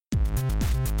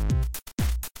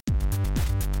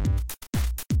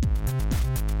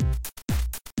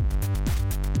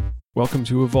Welcome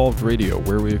to Evolved Radio,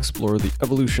 where we explore the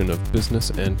evolution of business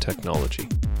and technology.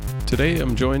 Today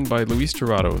I'm joined by Luis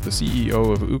Tirado, the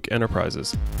CEO of Ook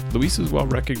Enterprises. Luis is well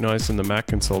recognized in the Mac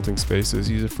consulting space as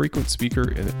he's a frequent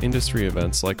speaker in industry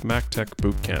events like Mac Tech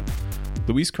Bootcamp.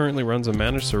 Luis currently runs a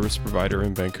managed service provider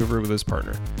in Vancouver with his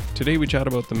partner. Today we chat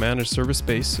about the managed service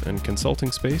space and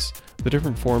consulting space, the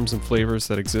different forms and flavors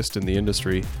that exist in the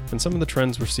industry, and some of the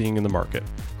trends we're seeing in the market.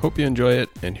 Hope you enjoy it,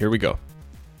 and here we go.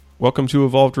 Welcome to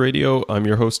Evolved Radio. I'm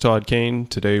your host, Todd Kane.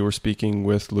 Today we're speaking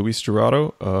with Luis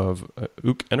Tirado of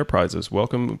Ook Enterprises.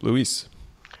 Welcome, Luis.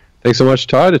 Thanks so much,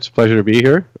 Todd. It's a pleasure to be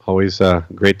here. Always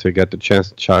great to get the chance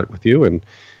to chat with you and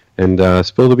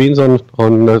spill the beans on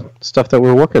the stuff that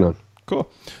we're working on. Cool.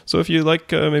 So if you'd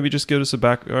like, maybe just give us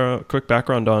a quick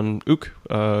background on Ook,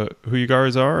 who you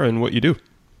guys are and what you do.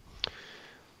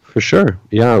 For sure.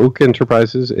 Yeah, Ook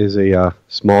Enterprises is a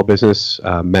small business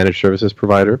managed services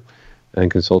provider and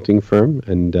consulting firm,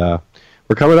 and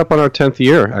we're coming up on our 10th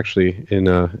year actually in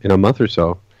a month or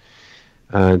so,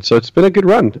 and so it's been a good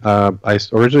run. I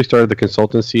originally started the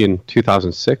consultancy in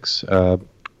 2006,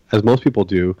 as most people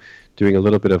do, doing a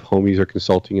little bit of home user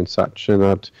consulting and such, and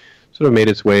that sort of made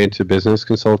its way into business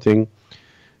consulting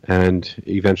and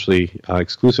eventually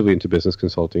exclusively into business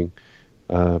consulting.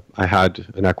 I had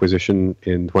an acquisition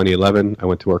in 2011. I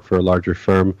went to work for a larger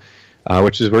firm,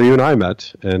 which is where you and I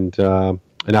met, and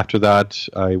after that,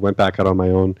 I went back out on my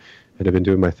own and have been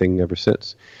doing my thing ever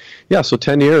since. Yeah, so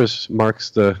 10 years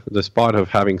marks the spot of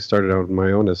having started out on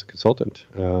my own as a consultant.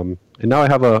 And now I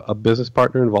have a business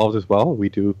partner involved as well. We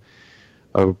do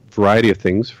a variety of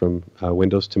things from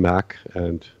Windows to Mac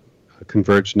and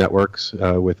converged networks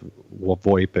with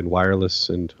VoIP and wireless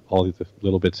and all the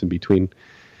little bits in between.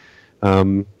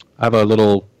 I have a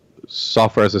little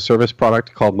software as a service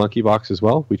product called Monkeybox as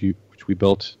well, which we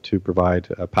built to provide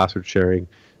password sharing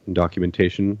and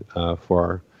documentation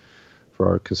for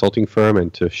our consulting firm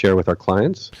and to share with our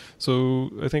clients.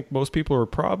 So I think most people are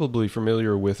probably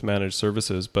familiar with managed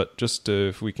services, but just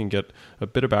if we can get a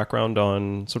bit of background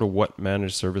on sort of what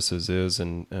managed services is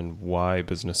and why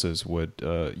businesses would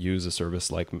use a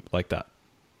service like that.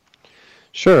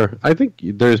 Sure. I think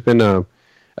there's been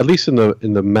at least in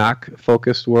the Mac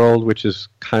focused world, which is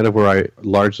kind of where I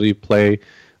largely play,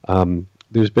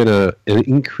 there's been an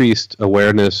increased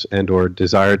awareness and or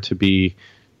desire to be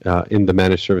in the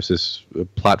managed services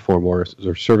platform or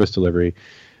service delivery.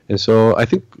 And so I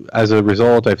think as a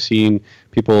result, I've seen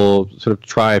people sort of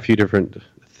try a few different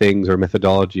things or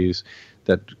methodologies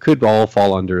that could all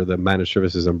fall under the managed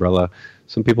services umbrella.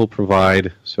 Some people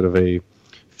provide sort of a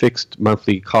fixed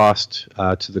monthly cost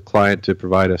to the client to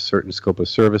provide a certain scope of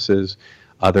services.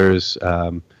 Others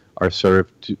are sort of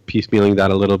piecemealing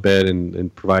that a little bit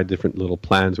and provide different little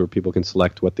plans where people can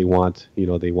select what they want. You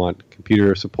know, they want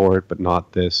computer support, but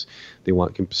not this. They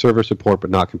want server support,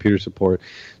 but not computer support.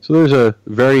 So there's a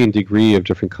varying degree of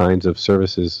different kinds of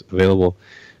services available.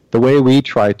 The way we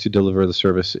try to deliver the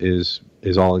service is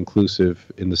all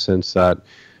inclusive in the sense that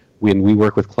when we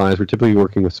work with clients, we're typically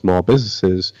working with small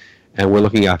businesses, and we're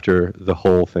looking after the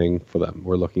whole thing for them.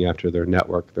 We're looking after their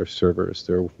network, their servers,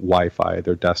 their Wi-Fi,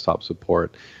 their desktop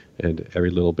support, and every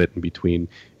little bit in between,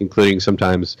 including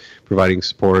sometimes providing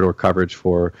support or coverage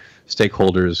for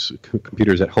stakeholders'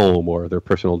 computers at home or their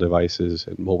personal devices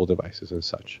and mobile devices and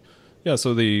such. Yeah,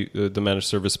 so the managed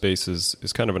service space is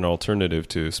kind of an alternative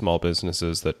to small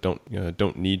businesses that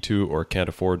don't need to or can't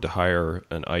afford to hire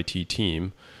an IT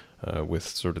team with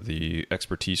sort of the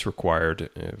expertise required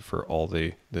for all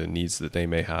the needs that they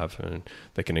may have, and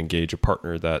they can engage a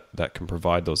partner that can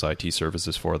provide those IT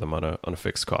services for them on a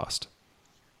fixed cost.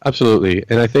 Absolutely.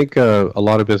 And I think a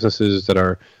lot of businesses that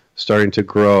are starting to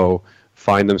grow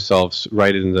find themselves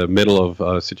right in the middle of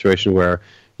a situation where,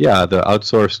 yeah, the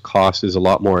outsourced cost is a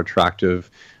lot more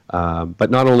attractive, but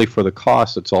not only for the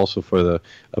cost, it's also for the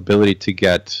ability to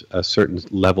get a certain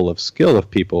level of skill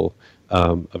of people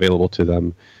available to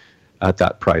them at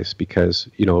that price. Because,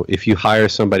 you know, if you hire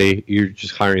somebody, you're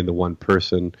just hiring the one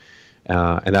person,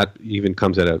 and that even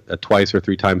comes at a twice or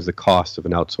three times the cost of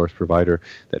an outsourced provider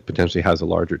that potentially has a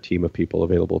larger team of people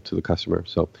available to the customer.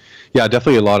 So, yeah,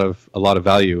 definitely a lot of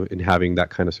value in having that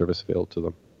kind of service available to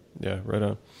them. Yeah, right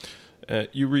on.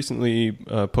 You recently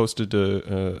posted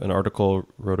an article,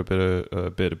 wrote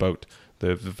a bit about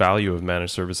the value of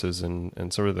managed services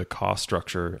and sort of the cost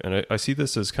structure. And I see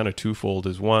this as kind of twofold.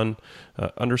 As one,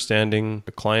 understanding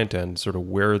the client end, sort of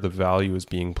where the value is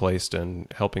being placed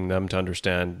and helping them to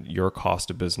understand your cost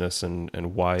of business and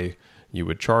why you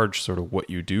would charge sort of what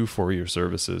you do for your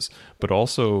services, but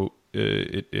also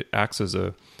it acts as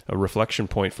a reflection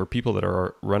point for people that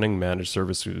are running managed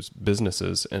services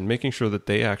businesses, and making sure that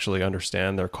they actually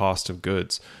understand their cost of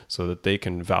goods so that they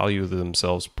can value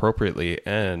themselves appropriately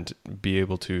and be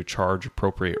able to charge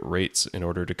appropriate rates in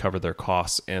order to cover their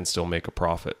costs and still make a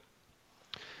profit.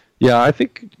 Yeah, I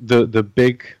think the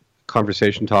big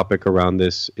conversation topic around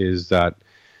this is that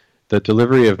the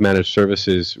delivery of managed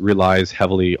services relies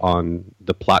heavily on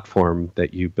the platform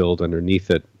that you build underneath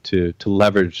it to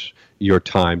leverage your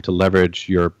time, to leverage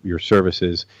your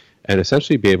services, and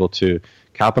essentially be able to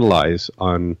capitalize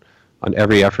on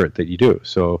every effort that you do.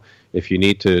 So if you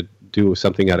need to do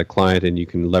something at a client and you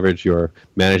can leverage your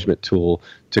management tool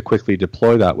to quickly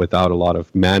deploy that without a lot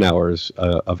of man hours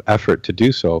of effort to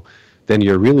do so, then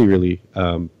you're really, really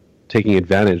taking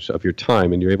advantage of your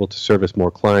time, and you're able to service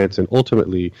more clients, and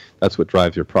ultimately that's what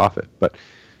drives your profit. But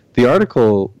the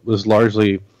article was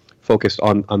largely focused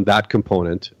on that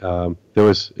component. There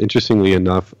was, interestingly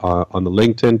enough, on the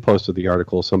LinkedIn post of the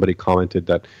article, somebody commented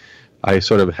that I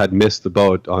sort of had missed the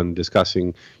boat on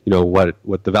discussing, what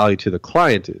the value to the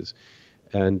client is,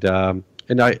 and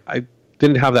I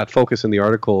didn't have that focus in the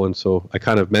article, and so I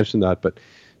kind of mentioned that. But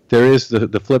there is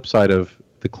the flip side of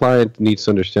the client needs to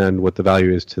understand what the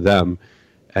value is to them.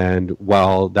 And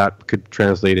while that could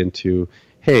translate into,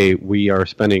 hey, we are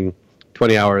spending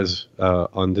 20 hours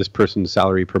on this person's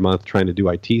salary per month trying to do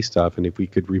IT stuff, and if we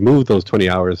could remove those 20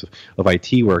 hours of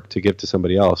IT work to give to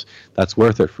somebody else, that's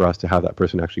worth it for us to have that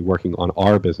person actually working on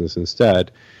our business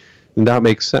instead, then that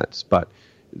makes sense. But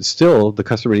still, the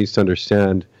customer needs to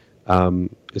understand,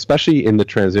 especially in the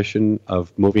transition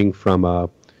of moving from a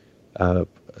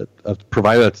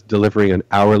provider that's delivering an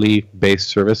hourly based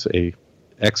service, a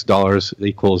X dollars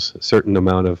equals a certain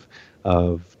amount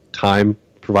of time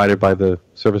provided by the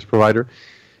service provider,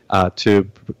 to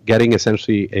getting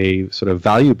essentially a sort of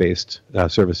value based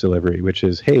service delivery, which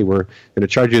is, hey, we're going to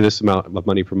charge you this amount of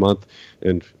money per month,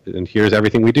 and here's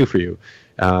everything we do for you.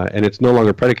 And it's no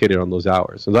longer predicated on those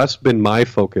hours. So that's been my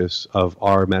focus of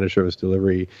our managed service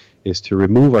delivery, is to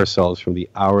remove ourselves from the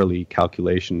hourly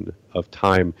calculation of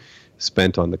time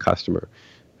spent on the customer.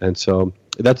 And so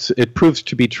it proves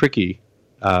to be tricky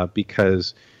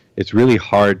because it's really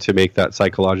hard to make that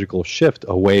psychological shift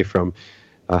away from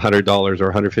 $100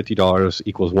 or $150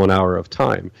 equals 1 hour of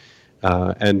time,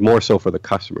 and more so for the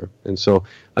customer. And so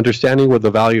understanding what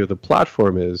the value of the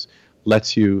platform is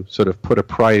lets you sort of put a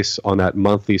price on that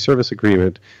monthly service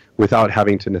agreement without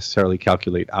having to necessarily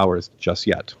calculate hours just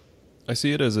yet. I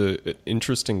see it as an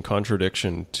interesting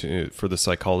contradiction for the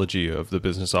psychology of the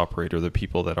business operator, the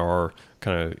people that are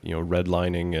kind of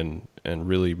redlining and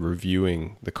really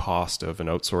reviewing the cost of an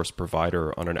outsourced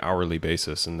provider on an hourly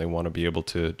basis, and they want to be able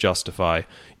to justify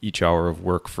each hour of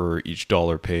work for each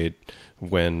dollar paid.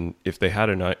 When if they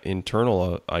had an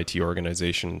internal IT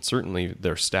organization, certainly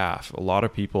their staff, a lot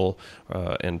of people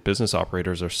and business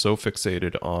operators are so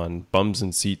fixated on bums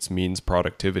and seats means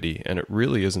productivity, and it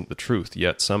really isn't the truth.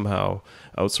 Yet somehow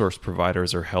outsourced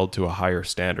providers are held to a higher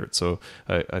standard. So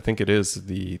I think it is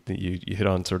you hit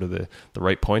on sort of the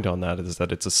right point on that, is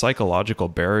that it's a psychological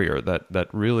barrier that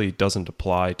really doesn't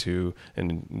apply to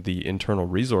the internal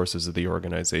resources of the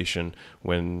organization,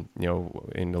 when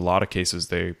in a lot of cases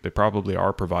they probably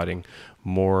are providing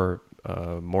more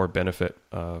benefit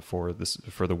for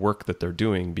the work that they're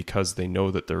doing, because they know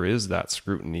that there is that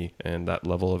scrutiny and that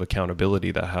level of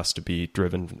accountability that has to be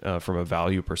driven from a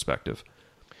value perspective.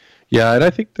 Yeah, and I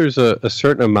think there's a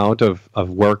certain amount of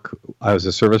work as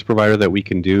a service provider that we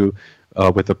can do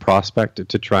with a prospect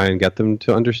to try and get them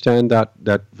to understand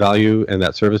that value and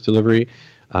that service delivery,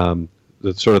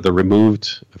 that's sort of the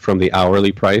removed from the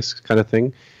hourly price kind of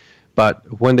thing.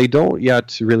 But when they don't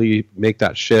yet really make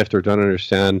that shift or don't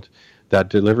understand that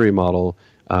delivery model,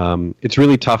 it's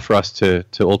really tough for us to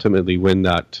ultimately win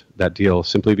that deal,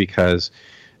 simply because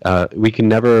we can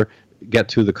never get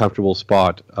to the comfortable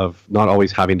spot of not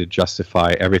always having to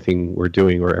justify everything we're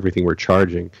doing or everything we're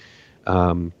charging.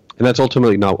 And that's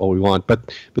ultimately not what we want.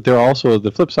 But there are also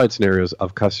the flip side scenarios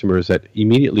of customers that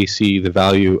immediately see the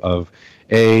value of,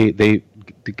 they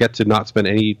get to not spend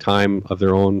any time of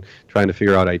their own trying to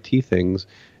figure out IT things,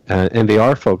 and they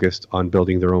are focused on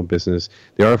building their own business.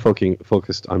 They are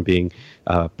focused on being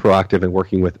proactive and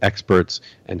working with experts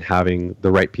and having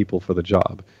the right people for the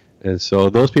job. And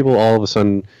so those people all of a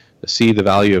sudden see the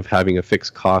value of having a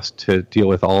fixed cost to deal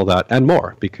with all that and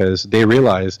more, because they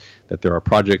realize that there are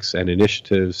projects and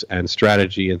initiatives and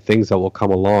strategy and things that will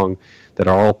come along that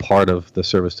are all part of the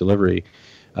service delivery.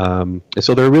 And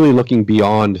so they're really looking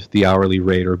beyond the hourly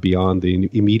rate or beyond the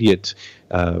immediate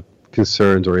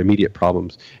concerns or immediate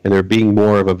problems, and they're being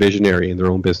more of a visionary in their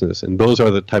own business. And those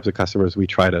are the types of customers we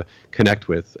try to connect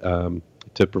with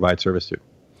to provide service to.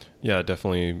 Yeah,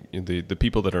 definitely. The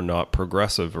people that are not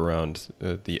progressive around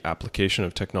the application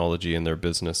of technology in their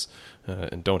business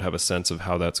and don't have a sense of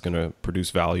how that's going to produce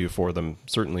value for them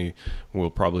certainly will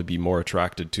probably be more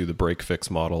attracted to the break fix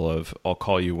model of I'll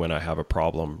call you when I have a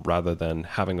problem, rather than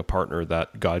having a partner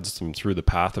that guides them through the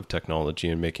path of technology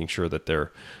and making sure that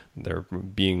they're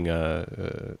leveraging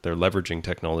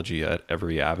technology at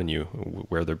every avenue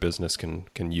where their business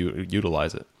can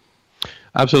utilize it.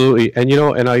 Absolutely.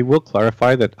 And I will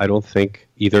clarify that I don't think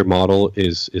either model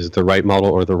is the right model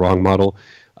or the wrong model.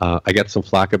 I get some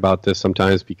flack about this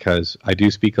sometimes because I do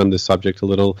speak on this subject a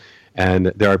little, and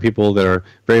there are people that are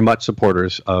very much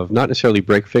supporters of not necessarily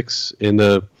break fix in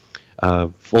the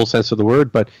full sense of the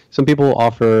word, but some people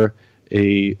offer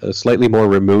a slightly more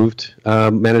removed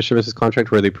managed services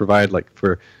contract where they provide, like,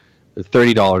 for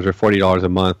 $30 or $40 a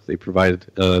month, they provide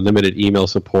limited email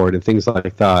support and things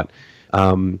like that.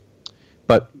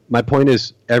 But my point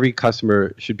is, every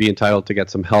customer should be entitled to get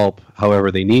some help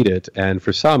however they need it. And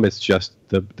for some, it's just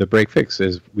the break fix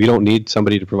is we don't need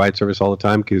somebody to provide service all the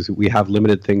time because we have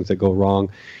limited things that go wrong.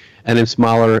 And in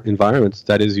smaller environments,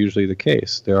 that is usually the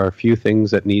case. There are a few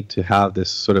things that need to have this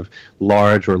sort of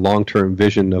large or long-term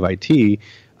vision of IT,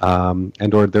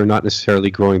 and or they're not necessarily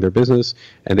growing their business,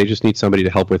 and they just need somebody to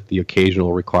help with the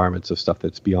occasional requirements of stuff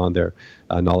that's beyond their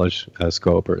knowledge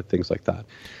scope or things like that.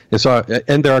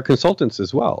 And there are consultants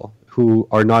as well who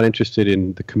are not interested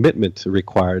in the commitment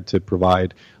required to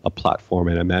provide a platform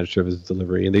and a managed service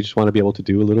delivery, and they just want to be able to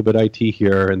do a little bit of IT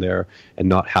here and there and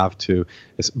not have to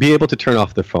be able to turn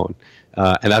off their phone.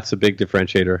 And that's a big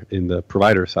differentiator in the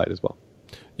provider side as well.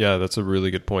 Yeah, that's a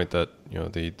really good point, that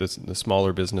the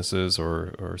smaller businesses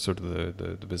or sort of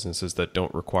the businesses that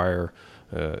don't require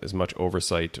as much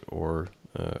oversight or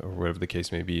whatever the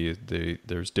case may be,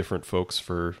 there's different folks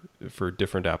for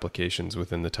different applications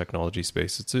within the technology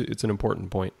space. It's an important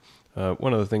point.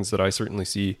 One of the things that I certainly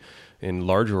see in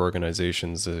larger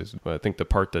organizations is, I think, the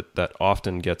part that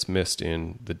often gets missed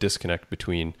in the disconnect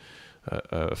between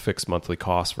a fixed monthly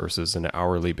cost versus an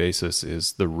hourly basis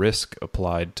is the risk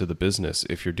applied to the business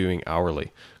if you're doing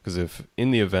hourly. Because if in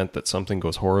the event that something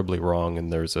goes horribly wrong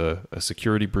and there's a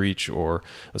security breach or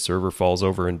a server falls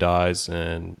over and dies,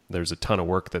 and there's a ton of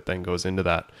work that then goes into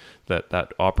that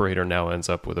operator now ends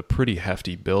up with a pretty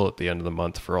hefty bill at the end of the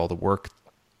month for all the work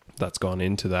that's gone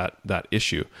into that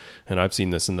issue. And I've seen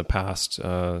this in the past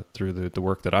through the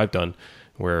work that I've done,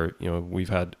 where we've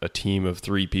had a team of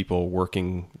 3 people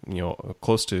working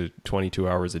close to 22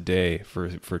 hours a day for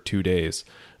 2 days,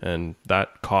 and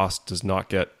that cost does not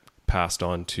get passed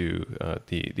on to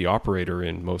the operator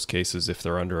in most cases if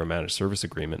they're under a managed service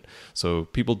agreement. So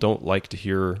people don't like to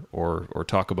hear or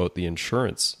talk about the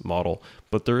insurance model,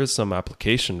 but there is some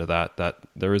application to that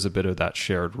there is a bit of that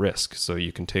shared risk. So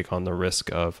you can take on the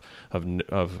risk of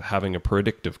having a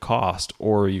predictive cost,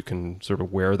 or you can sort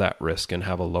of wear that risk and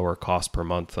have a lower cost per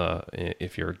month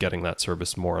if you're getting that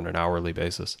service more on an hourly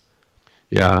basis.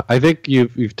 Yeah, I think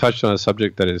you've touched on a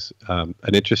subject that is an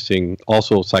interesting,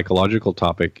 also psychological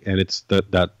topic, and it's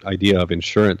that idea of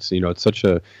insurance. It's such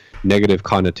a negative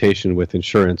connotation with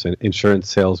insurance and insurance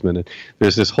salesmen. And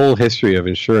there's this whole history of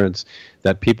insurance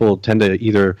that people tend to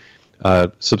either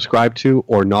subscribe to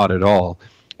or not at all.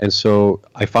 And so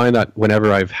I find that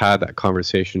whenever I've had that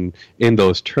conversation in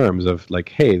those terms of like,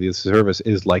 hey, this service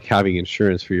is like having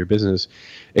insurance for your business,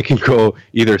 it can go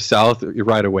either south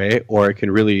right away, or it can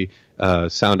really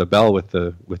sound a bell with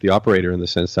the operator in the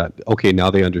sense that, okay,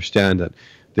 now they understand that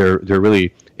they're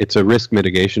really, it's a risk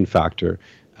mitigation factor,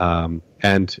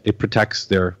 and it protects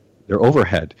their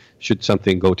overhead should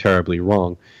something go terribly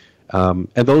wrong. And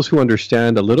those who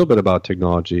understand a little bit about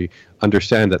technology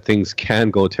understand that things can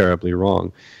go terribly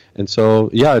wrong. And so,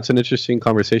 yeah, it's an interesting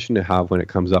conversation to have when it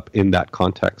comes up in that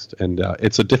context. And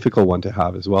it's a difficult one to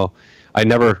have as well. I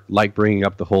never like bringing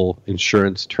up the whole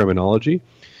insurance terminology.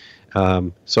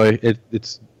 So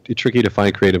it's tricky to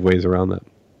find creative ways around that.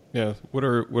 Yeah. What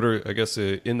are I guess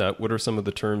in that, what are some of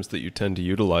the terms that you tend to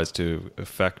utilize to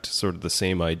affect sort of the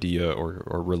same idea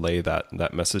or relay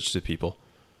that message to people?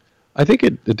 I think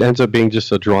it ends up being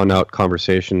just a drawn-out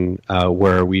conversation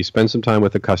where we spend some time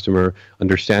with the customer,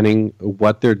 understanding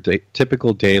what their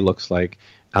typical day looks like,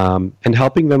 and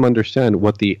helping them understand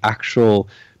what the actual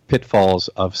pitfalls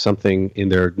of something in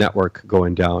their network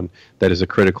going down that is a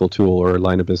critical tool or a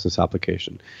line of business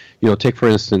application. Take, for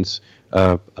instance,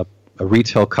 a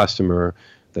retail customer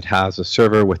that has a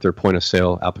server with their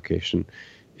point-of-sale application.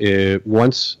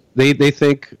 once they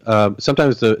think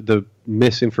sometimes the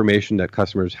misinformation that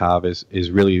customers have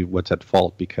is really what's at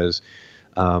fault, because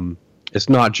it's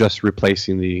not just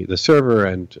replacing the server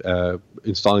and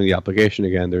installing the application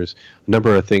again. There's a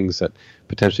number of things that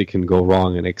potentially can go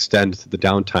wrong and extend the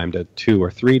downtime to 2 or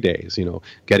 3 days.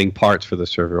 Getting parts for the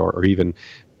server, or even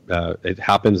it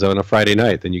happens on a Friday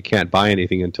night, then you can't buy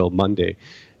anything until Monday.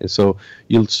 And so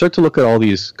you'll start to look at all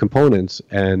these components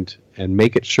and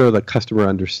make it sure the customer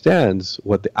understands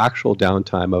what the actual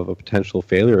downtime of a potential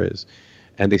failure is.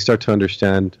 And they start to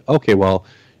understand, okay, well,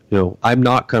 I'm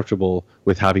not comfortable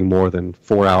with having more than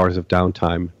 4 hours of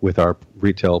downtime with our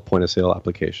retail point of sale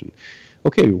application.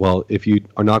 Okay, well, if you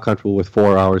are not comfortable with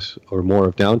 4 hours or more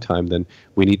of downtime, then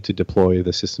we need to deploy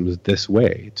the systems this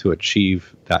way to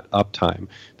achieve that uptime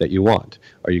that you want.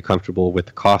 Are you comfortable with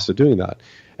the cost of doing that?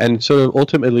 And so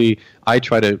ultimately, I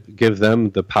try to give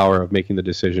them the power of making the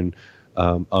decision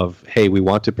of, hey, we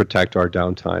want to protect our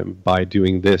downtime by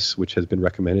doing this, which has been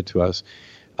recommended to us,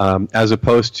 as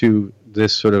opposed to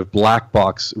this sort of black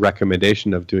box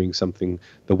recommendation of doing something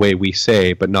the way we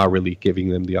say, but not really giving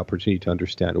them the opportunity to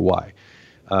understand why.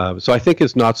 So I think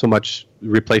it's not so much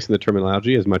replacing the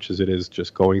terminology as much as it is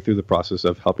just going through the process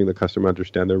of helping the customer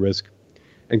understand their risk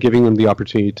and giving them the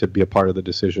opportunity to be a part of the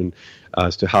decision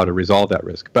as to how to resolve that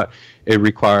risk. But it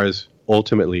requires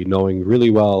ultimately knowing really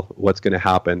well what's going to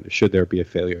happen should there be a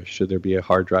failure, should there be a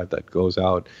hard drive that goes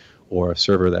out, or a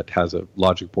server that has a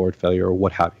logic board failure, or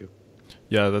what have you.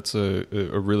 Yeah, that's a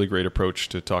really great approach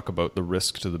to talk about the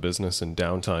risk to the business and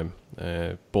downtime,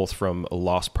 both from a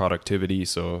lost productivity.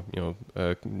 So,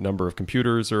 a number of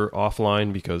computers are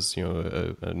offline because,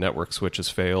 a network switch has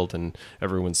failed and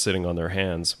everyone's sitting on their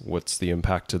hands. What's the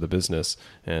impact to the business,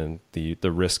 and the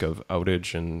risk of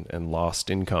outage and lost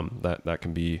income? That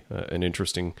can be an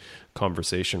interesting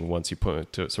conversation once you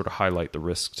put to sort of highlight the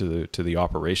risk to the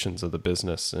operations of the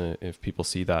business. If people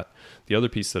see that, the other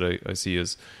piece that I see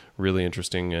is really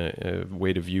interesting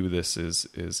way to view this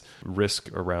is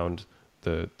risk around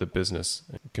the business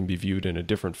can be viewed in a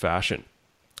different fashion.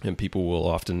 And people will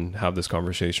often have this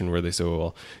conversation where they say,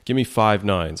 well, give me 5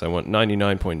 nines. I want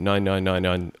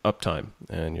 99.9999 uptime.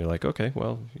 And you're like, okay,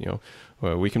 well,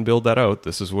 we can build that out.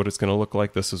 This is what it's going to look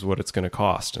like. This is what it's going to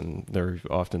cost. And they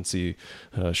often see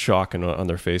shock on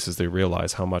their faces. They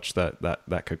realize how much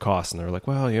that could cost. And they're like,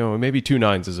 well, maybe 2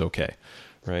 nines is okay.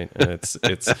 Right. And it's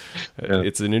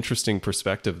it's an interesting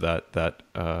perspective that that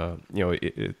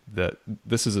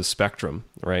this is a spectrum,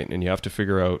 right? And you have to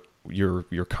figure out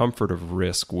your comfort of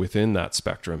risk within that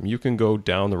spectrum. You can go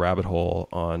down the rabbit hole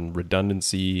on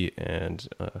redundancy and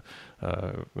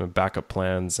backup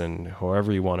plans and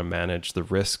however you want to manage the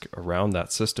risk around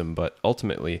that system. But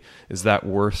ultimately, is that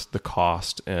worth the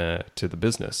cost to the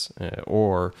business?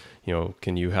 Or,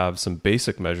 can you have some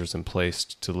basic measures in place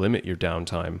to limit your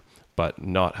downtime, but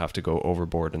not have to go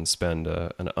overboard and spend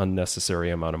an unnecessary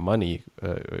amount of money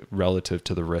relative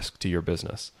to the risk to your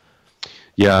business?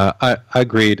 Yeah, I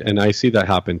agreed, and I see that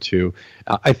happen too.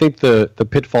 I think the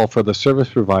pitfall for the service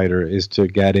provider is to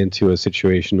get into a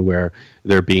situation where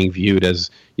they're being viewed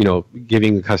as,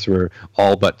 giving the customer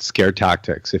all but scare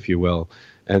tactics, if you will.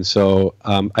 And so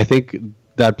I think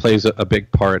that plays a big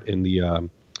part in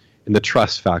the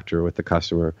trust factor with the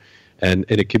customer, and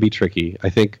it can be tricky. I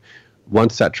think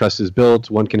once that trust is built,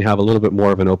 one can have a little bit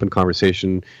more of an open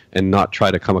conversation and not try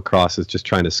to come across as just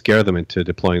trying to scare them into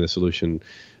deploying the solution,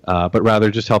 but rather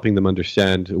just helping them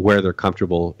understand where they're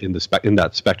comfortable in that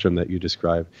spectrum that you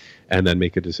described, and then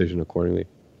make a decision accordingly.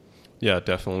 Yeah,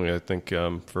 definitely. I think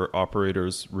for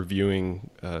operators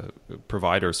reviewing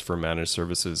providers for managed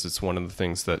services, it's one of the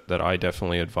things that I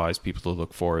definitely advise people to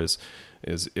look for is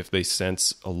if they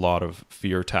sense a lot of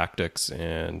fear tactics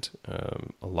and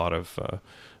a lot of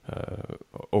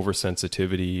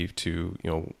oversensitivity to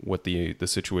what the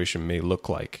situation may look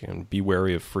like, and be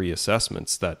wary of free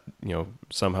assessments that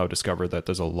somehow discover that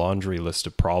there's a laundry list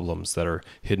of problems that are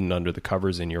hidden under the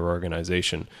covers in your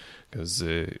organization. Because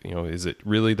is it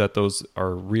really that those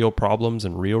are real problems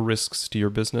and real risks to your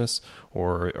business,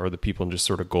 or are the people just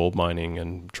sort of gold mining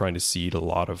and trying to seed a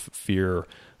lot of fear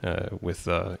with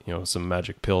some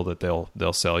magic pill that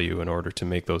they'll sell you in order to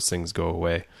make those things go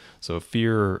away? So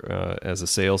fear as a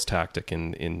sales tactic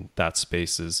in that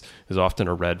space is often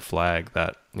a red flag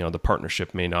that the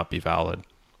partnership may not be valid.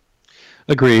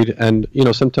 Agreed. And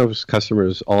sometimes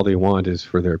customers, all they want is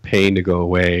for their pain to go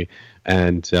away,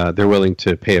 and they're willing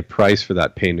to pay a price for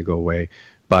that pain to go away.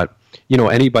 But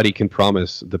anybody can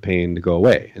promise the pain to go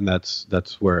away, and that's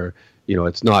where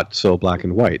it's not so black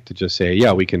and white to just say,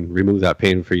 yeah, we can remove that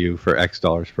pain for you for X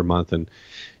dollars per month, and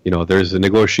there's a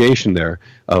negotiation there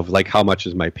of like, how much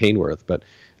is my pain worth? But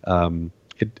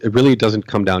it really doesn't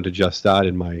come down to just that,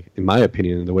 in my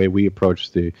opinion. And the way we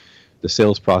approach the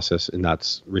sales process in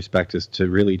that respect is to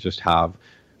really just have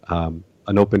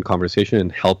an open conversation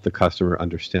and help the customer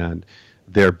understand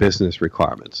their business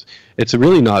requirements. It's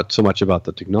really not so much about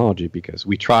the technology, because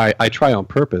I try on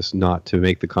purpose not to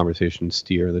make the conversation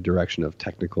steer in the direction of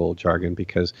technical jargon,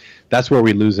 because that's where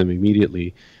we lose them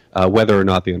immediately. Whether or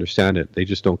not they understand it, they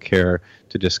just don't care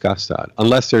to discuss that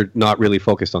unless they're not really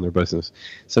focused on their business.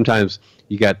 Sometimes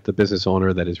you get the business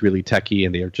owner that is really techie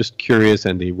and they are just curious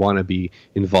and they want to be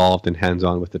involved and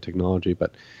hands-on with the technology,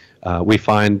 but we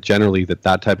find generally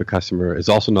that type of customer is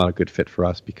also not a good fit for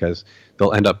us, because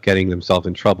they'll end up getting themselves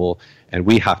in trouble and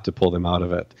we have to pull them out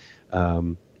of it,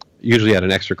 usually at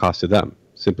an extra cost to them,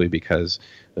 simply because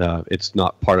it's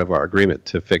not part of our agreement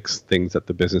to fix things that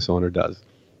the business owner does.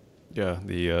 Yeah,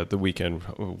 the weekend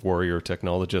warrior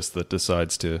technologist that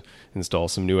decides to install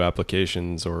some new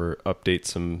applications or update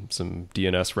some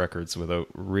DNS records without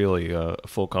really a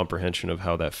full comprehension of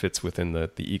how that fits within the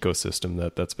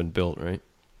ecosystem that's been built, right?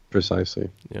 Precisely.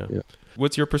 Yeah.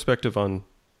 What's your perspective on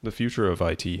the future of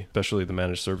IT, especially the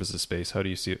managed services space? How do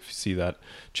you see that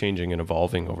changing and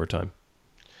evolving over time?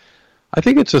 I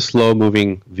think it's a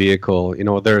slow-moving vehicle.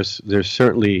 There's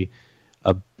certainly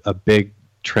a big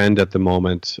trend at the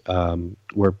moment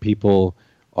where people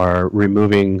are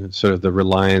removing sort of the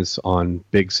reliance on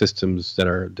big systems that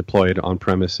are deployed on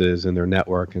premises in their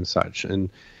network and such, and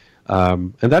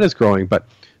that is growing. But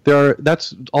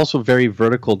that's also very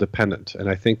vertical dependent, and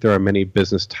I think there are many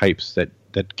business types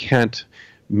that can't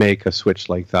make a switch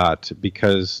like that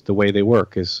because the way they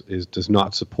work does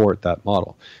not support that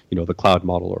model, the cloud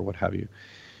model or what have you.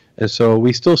 And so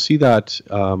we still see that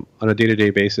on a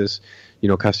day-to-day basis.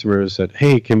 Customers said,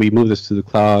 "Hey, can we move this to the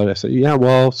cloud?" I said, "Yeah,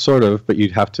 well, sort of, but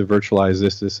you'd have to virtualize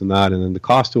this, and that, and then the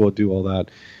cost to do all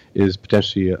that is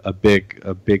potentially a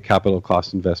big capital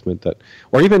cost investment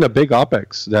or even a big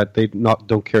OpEx that they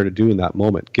don't care to do in that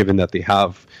moment, given that they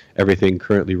have everything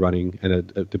currently running and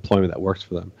a deployment that works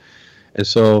for them." And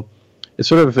so it's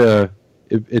sort of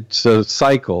it's a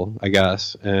cycle, I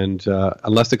guess, and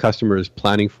unless the customer is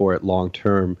planning for it long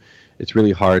term, it's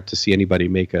really hard to see anybody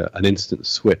make an instant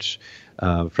switch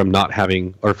from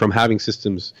having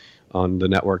systems on the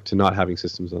network to not having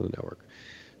systems on the network.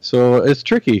 So it's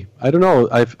tricky. I don't know.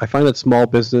 I find that small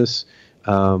business,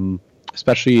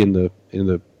 especially in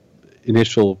the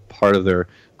initial part of their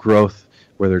growth,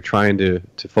 where they're trying to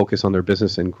focus on their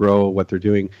business and grow what they're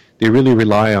doing, they really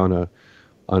rely on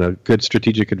a good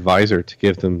strategic advisor to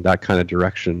give them that kind of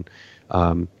direction.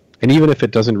 And even if it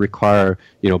doesn't require,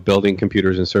 building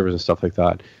computers and servers and stuff like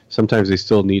that, sometimes they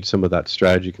still need some of that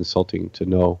strategy consulting to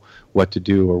know what to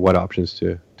do or what options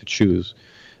to choose,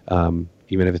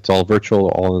 even if it's all virtual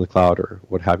or all in the cloud or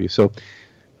what have you. So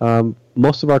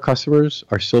most of our customers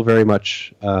are still very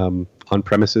much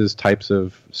on-premises types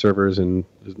of servers and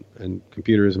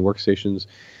computers and workstations.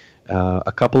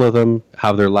 A couple of them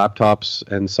have their laptops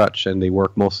and such, and they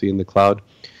work mostly in the cloud.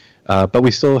 But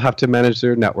we still have to manage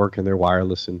their network and their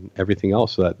wireless and everything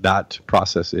else so that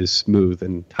process is smooth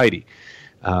and tidy.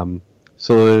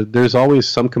 So there's always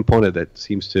some component that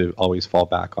seems to always fall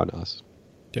back on us.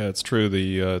 Yeah, it's true.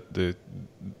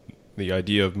 The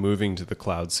idea of moving to the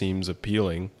cloud seems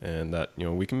appealing, and that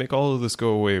we can make all of this go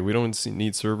away. We don't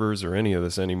need servers or any of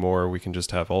this anymore. We can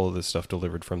just have all of this stuff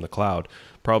delivered from the cloud.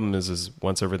 Problem is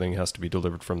once everything has to be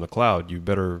delivered from the cloud, you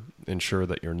better ensure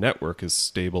that your network is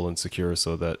stable and secure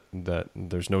so that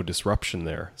there's no disruption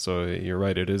there. So you're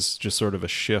right. It is just sort of a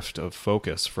shift of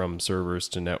focus from servers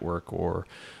to network, or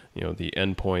the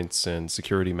endpoints and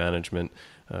security management.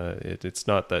 It's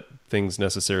not that things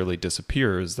necessarily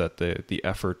disappear, is that the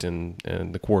effort and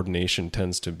the coordination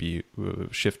tends to be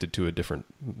shifted to a different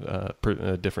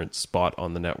spot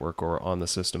on the network or on the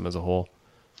system as a whole.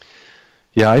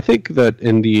 Yeah, I think that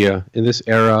in this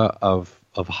era of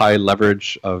high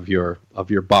leverage of your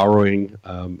borrowing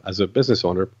as a business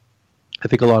owner, I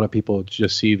think a lot of people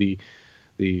just see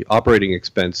the operating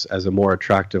expense as a more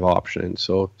attractive option.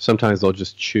 So sometimes they'll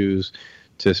just choose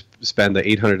to spend the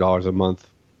 $800 a month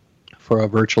for a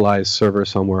virtualized server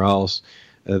somewhere else,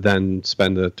 than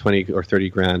spend the 20 or 30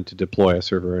 grand to deploy a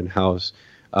server in house,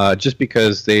 just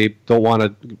because they don't want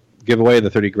to give away the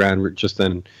 30 grand just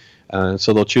then.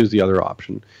 So they'll choose the other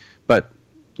option. But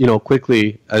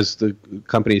quickly as the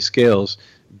company scales,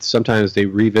 sometimes they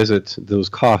revisit those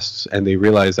costs and they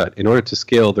realize that in order to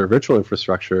scale their virtual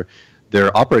infrastructure,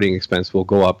 their operating expense will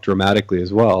go up dramatically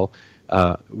as well,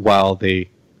 while they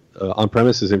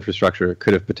on-premises infrastructure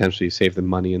could have potentially saved them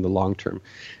money in the long term.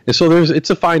 And so it's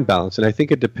a fine balance, and I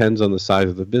think it depends on the size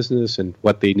of the business and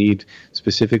what they need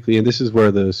specifically. And this is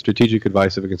where the strategic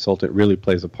advice of a consultant really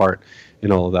plays a part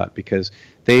in all of that, because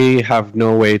they have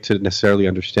no way to necessarily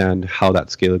understand how that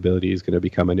scalability is going to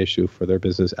become an issue for their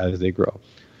business as they grow.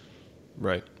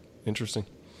 Right. Interesting.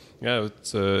 Yeah,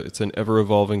 it's an ever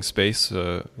evolving space.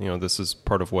 This is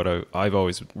part of what I've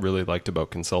always really liked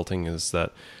about consulting is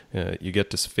that you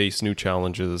get to face new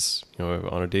challenges,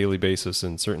 on a daily basis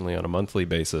and certainly on a monthly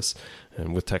basis.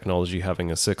 And with technology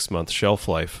having a 6-month shelf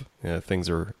life, things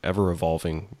are ever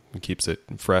evolving. It keeps it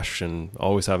fresh and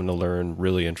always having to learn.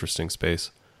 Really interesting space.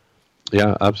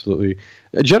 Yeah, absolutely.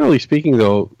 Generally speaking,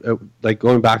 though, like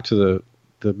going back to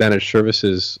the managed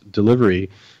services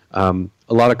delivery.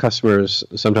 A lot of customers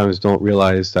sometimes don't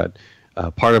realize that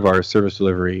part of our service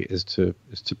delivery is to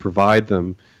provide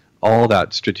them all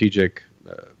that strategic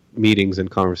meetings and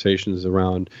conversations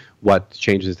around what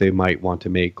changes they might want to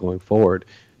make going forward,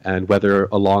 and whether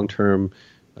a long-term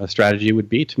strategy would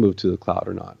be to move to the cloud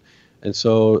or not. And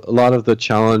so a lot of the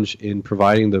challenge in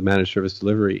providing the managed service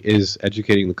delivery is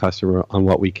educating the customer on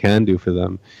what we can do for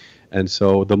them. And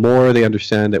so the more they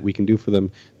understand that we can do for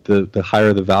them, the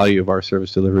higher the value of our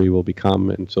service delivery will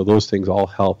become. And so those things all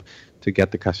help to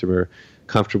get the customer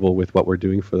comfortable with what we're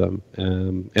doing for them,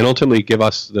 and ultimately give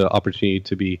us the opportunity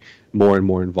to be more and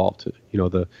more involved.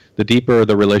 The deeper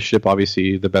the relationship,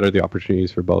 obviously, the better the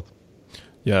opportunities for both.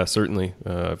 Yeah, certainly.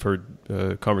 I've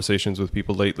heard conversations with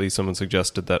people lately. Someone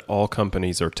suggested that all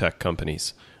companies are tech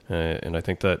companies. And I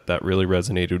think that really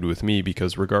resonated with me,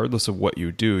 because regardless of what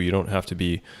you do, you don't have to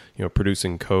be,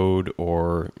 producing code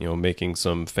or, making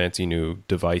some fancy new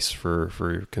device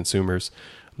for consumers.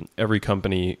 Every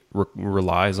company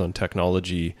relies on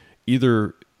technology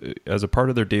either as a part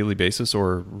of their daily basis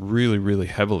or really, really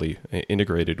heavily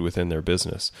integrated within their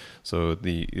business. So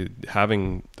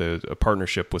having a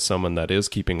partnership with someone that is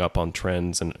keeping up on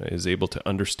trends and is able to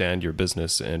understand your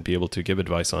business and be able to give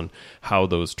advice on how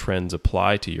those trends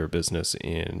apply to your business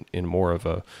in more of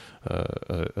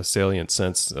a salient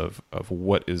sense of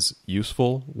what is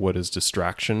useful, what is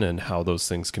distraction, and how those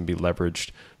things can be leveraged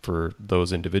for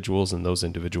those individuals and those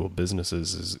individual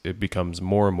businesses, it becomes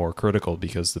more and more critical,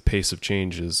 because the pace of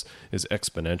change is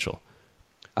exponential.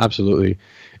 Absolutely.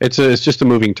 It's just a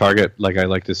moving target, like I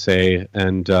like to say.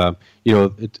 And,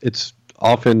 it's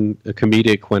often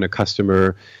comedic when a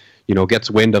customer,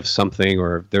 gets wind of something,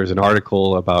 or there's an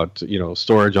article about,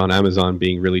 storage on Amazon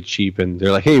being really cheap, and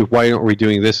they're like, hey, why aren't we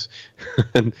doing this?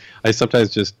 And I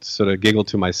sometimes just sort of giggle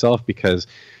to myself, because,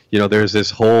 there's this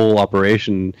whole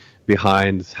operation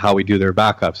behind how we do their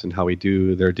backups and how we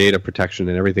do their data protection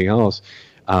and everything else.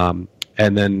 And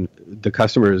then the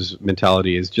customer's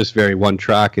mentality is just very one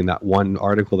track in that one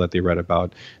article that they read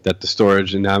about, that the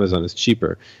storage in Amazon is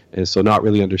cheaper. And so not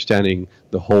really understanding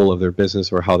the whole of their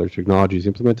business or how their technology is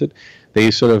implemented,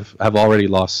 they sort of have already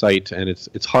lost sight. And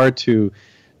it's hard to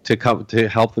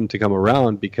help them to come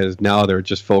around, because now they're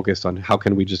just focused on how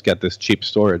can we just get this cheap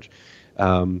storage.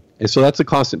 And so that's a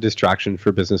constant distraction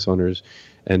for business owners.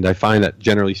 And I find that,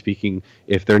 generally speaking,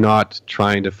 if they're not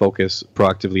trying to focus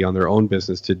proactively on their own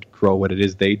business to grow what it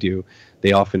is they do,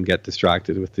 they often get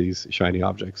distracted with these shiny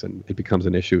objects, and it becomes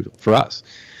an issue for us.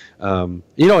 And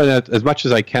as much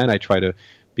as I can, I try to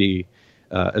be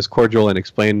as cordial and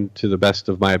explain to the best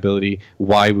of my ability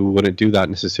why we wouldn't do that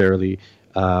necessarily,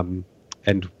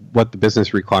 and what the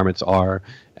business requirements are,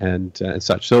 and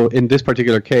such. So in this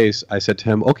particular case, I said to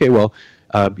him, okay, well,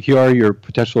 here are your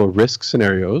potential risk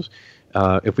scenarios.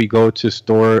 If we go to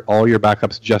store all your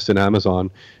backups just in Amazon,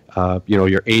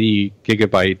 your 80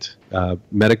 gigabyte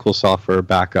medical software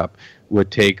backup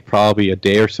would take probably a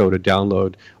day or so to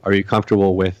download. Are you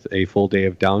comfortable with a full day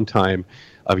of downtime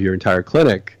of your entire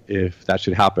clinic if that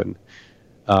should happen?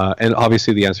 And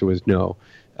obviously the answer was no.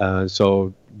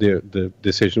 So the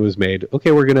decision was made,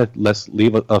 okay, let's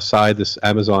leave aside this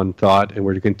Amazon thought, and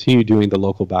we're to continue doing the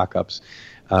local backups.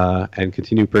 And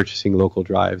continue purchasing local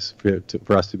drives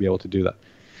for us to be able to do that.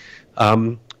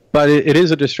 But it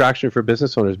is a distraction for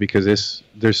business owners, because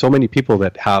there's so many people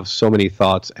that have so many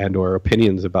thoughts and or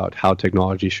opinions about how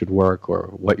technology should work or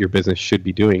what your business should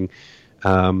be doing,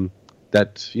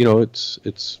 that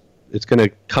it's going to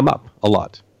come up a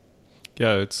lot.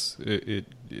 Yeah,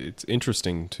 it's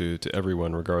interesting to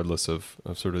everyone, regardless of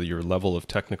sort of your level of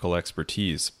technical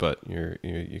expertise. But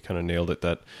you kind of nailed it,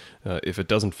 that if it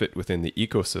doesn't fit within the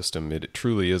ecosystem, it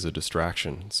truly is a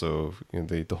distraction. So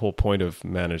the whole point of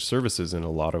managed services in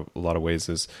a lot of ways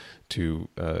is to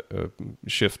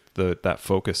shift that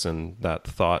focus and that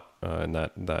thought and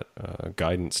that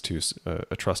guidance to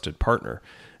a trusted partner.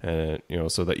 and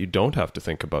so that you don't have to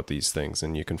think about these things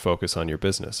and you can focus on your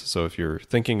business. So if you're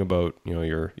thinking about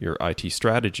your IT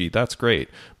strategy, that's great,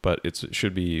 but it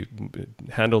should be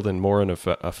handled in more in a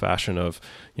fashion of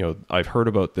I've heard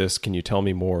about this. Can you tell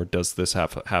me more? Does this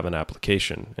have an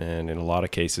application? And in a lot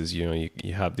of cases, you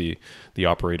have the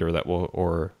operator that will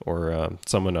or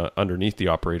someone underneath the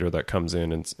operator that comes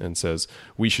in and says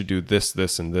we should do this,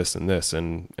 and this, and this,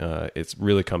 and it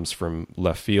really comes from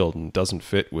left field and doesn't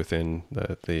fit within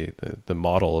the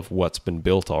model of what's been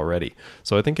built already.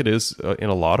 So I think it is in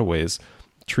a lot of ways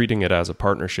treating it as a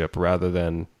partnership rather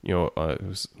than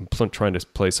trying to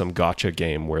play some gotcha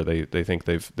game where they think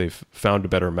they've found a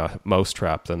better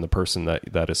mousetrap than the person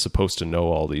that is supposed to know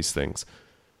all these things.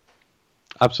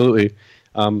 Absolutely.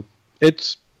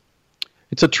 It's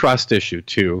a trust issue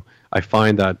too. I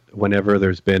find that whenever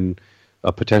there's been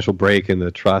a potential break in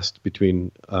the trust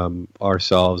between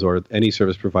ourselves or any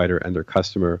service provider and their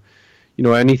customer,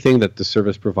 anything that the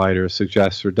service provider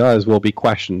suggests or does will be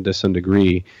questioned to some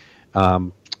degree.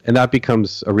 And that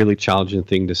becomes a really challenging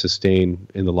thing to sustain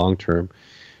in the long term.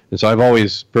 And so I've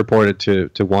always purported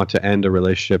to want to end a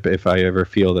relationship if I ever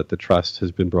feel that the trust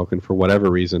has been broken for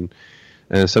whatever reason.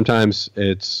 And sometimes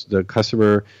it's the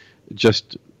customer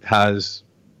just has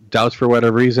doubts for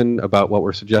whatever reason about what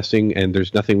we're suggesting, and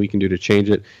there's nothing we can do to change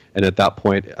it. And at that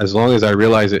point, as long as I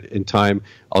realize it in time,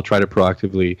 I'll try to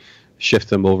proactively shift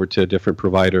them over to a different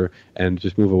provider and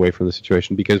just move away from the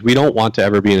situation, because we don't want to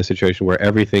ever be in a situation where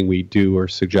everything we do or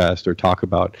suggest or talk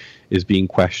about is being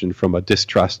questioned from a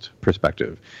distrust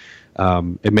perspective.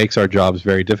 It makes our jobs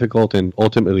very difficult, and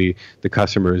ultimately the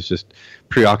customer is just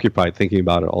preoccupied thinking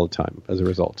about it all the time as a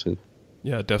result.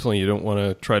 Yeah, definitely. You don't want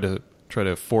to try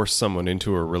to force someone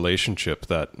into a relationship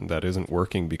that isn't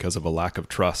working because of a lack of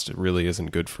trust. It really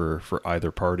isn't good for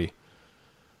either party.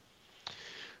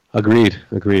 Agreed.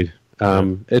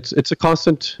 It's a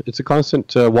constant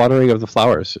watering of the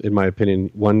flowers, in my opinion.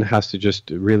 One has to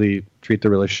just really treat the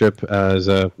relationship as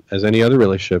any other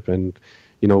relationship, and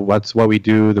what's what we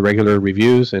do, the regular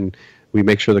reviews, and we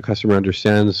make sure the customer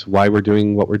understands why we're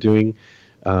doing what we're doing,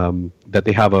 that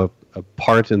they have a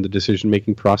part in the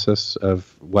decision-making process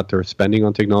of what they're spending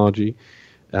on technology,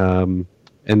 and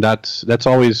that's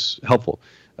always helpful.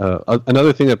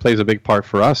 Another thing that plays a big part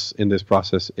for us in this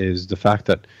process is the fact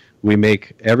that we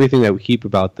make everything that we keep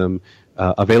about them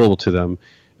available to them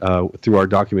through our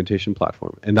documentation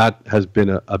platform, and that has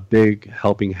been a big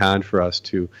helping hand for us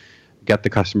to get the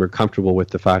customer comfortable with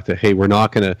the fact that, hey, we're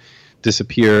not going to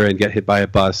disappear and get hit by a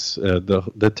bus,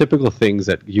 the typical things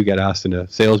that you get asked in a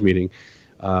sales meeting.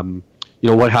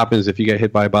 What happens if you get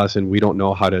hit by a bus and we don't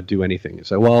know how to do anything?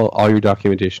 So, well, all your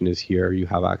documentation is here, you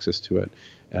have access to it,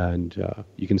 and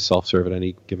you can self-serve at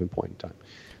any given point in time.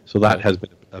 So that has been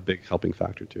a big helping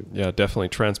factor too. Yeah, definitely.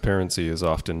 Transparency is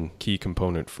often key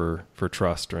component for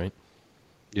trust, right?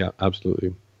 Yeah,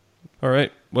 absolutely. All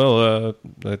right. Well,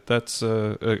 that's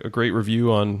a great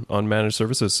review on managed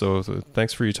services. So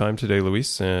thanks for your time today,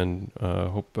 Luis, and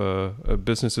hope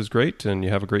business is great and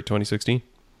you have a great 2016.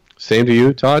 Same to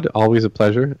you, Todd. Always a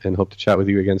pleasure, and hope to chat with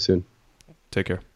you again soon. Take care.